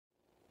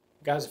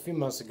Guys, a few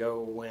months ago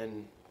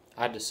when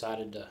I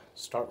decided to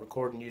start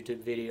recording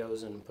YouTube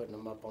videos and putting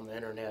them up on the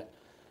internet,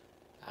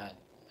 I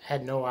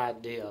had no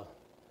idea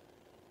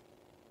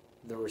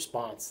the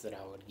response that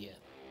I would get.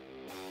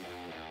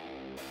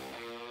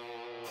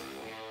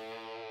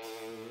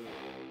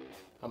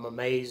 I'm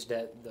amazed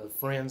at the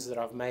friends that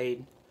I've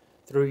made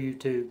through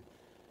YouTube.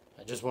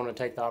 I just want to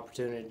take the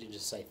opportunity to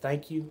say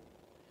thank you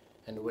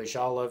and to wish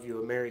all of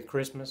you a Merry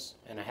Christmas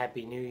and a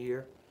Happy New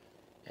Year.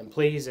 And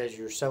please, as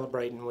you're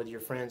celebrating with your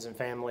friends and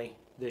family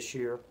this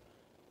year,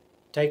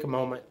 take a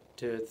moment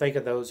to think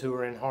of those who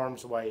are in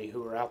harm's way,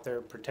 who are out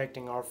there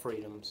protecting our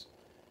freedoms,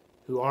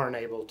 who aren't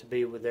able to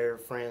be with their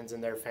friends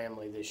and their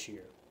family this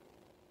year.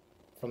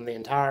 From the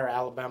entire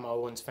Alabama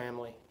Owens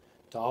family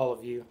to all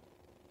of you,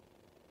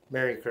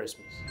 Merry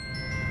Christmas.